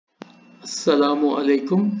Assalamu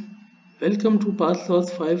alaikum. Welcome to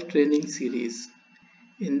PathLoss 5 training series.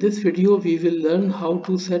 In this video, we will learn how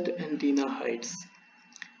to set antenna heights.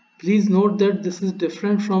 Please note that this is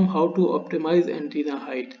different from how to optimize antenna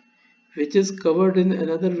height, which is covered in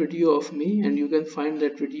another video of me, and you can find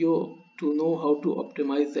that video to know how to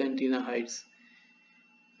optimize the antenna heights.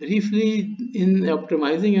 Briefly, in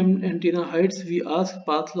optimizing antenna heights, we ask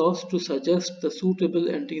PathLoss to suggest the suitable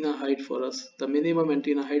antenna height for us, the minimum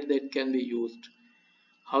antenna height that can be used.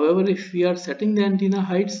 However, if we are setting the antenna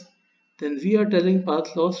heights, then we are telling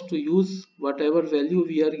PathLoss to use whatever value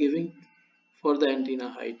we are giving for the antenna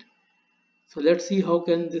height. So let's see how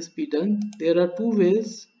can this be done. There are two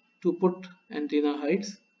ways to put antenna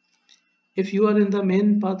heights. If you are in the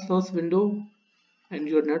main PathLoss window and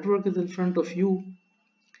your network is in front of you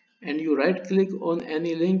and you right click on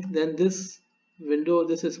any link, then this window,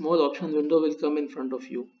 this small option window will come in front of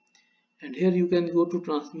you. And here you can go to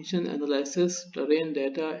transmission analysis, terrain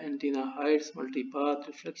data, antenna heights, multipath,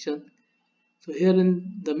 reflection. So here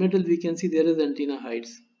in the middle we can see there is antenna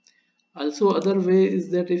heights. Also, other way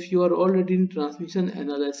is that if you are already in transmission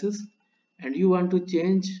analysis and you want to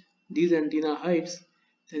change these antenna heights,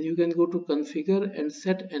 then you can go to configure and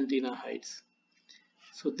set antenna heights.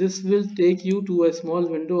 So this will take you to a small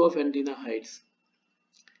window of antenna heights.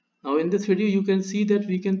 Now in this video you can see that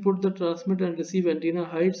we can put the transmit and receive antenna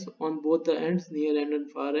heights on both the ends, near end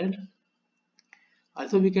and far end.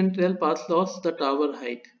 Also we can tell PathLoss the tower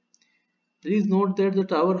height. Please note that the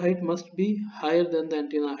tower height must be higher than the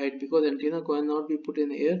antenna height because antenna cannot be put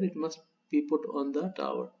in air, it must be put on the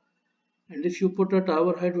tower. And if you put a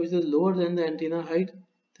tower height which is lower than the antenna height,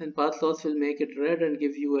 then PathLoss will make it red and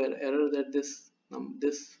give you an error that this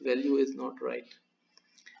value is not right.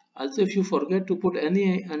 Also, if you forget to put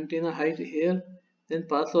any antenna height here, then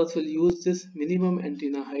PathLoss will use this minimum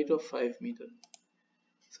antenna height of 5 meter.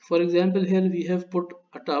 So for example, here we have put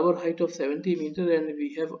a tower height of 70 meter and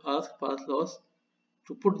we have asked PathLoss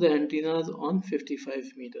to put the antennas on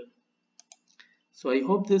 55 meter. So I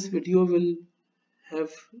hope this video will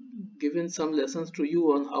have given some lessons to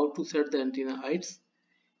you on how to set the antenna heights.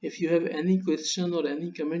 If you have any question or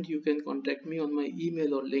any comment, you can contact me on my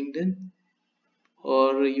email or LinkedIn,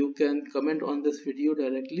 or you can comment on this video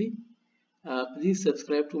directly. Please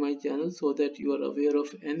subscribe to my channel so that you are aware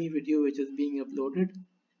of any video which is being uploaded.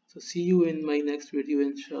 So see you in my next video,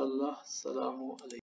 inshallah. Assalamu alaikum.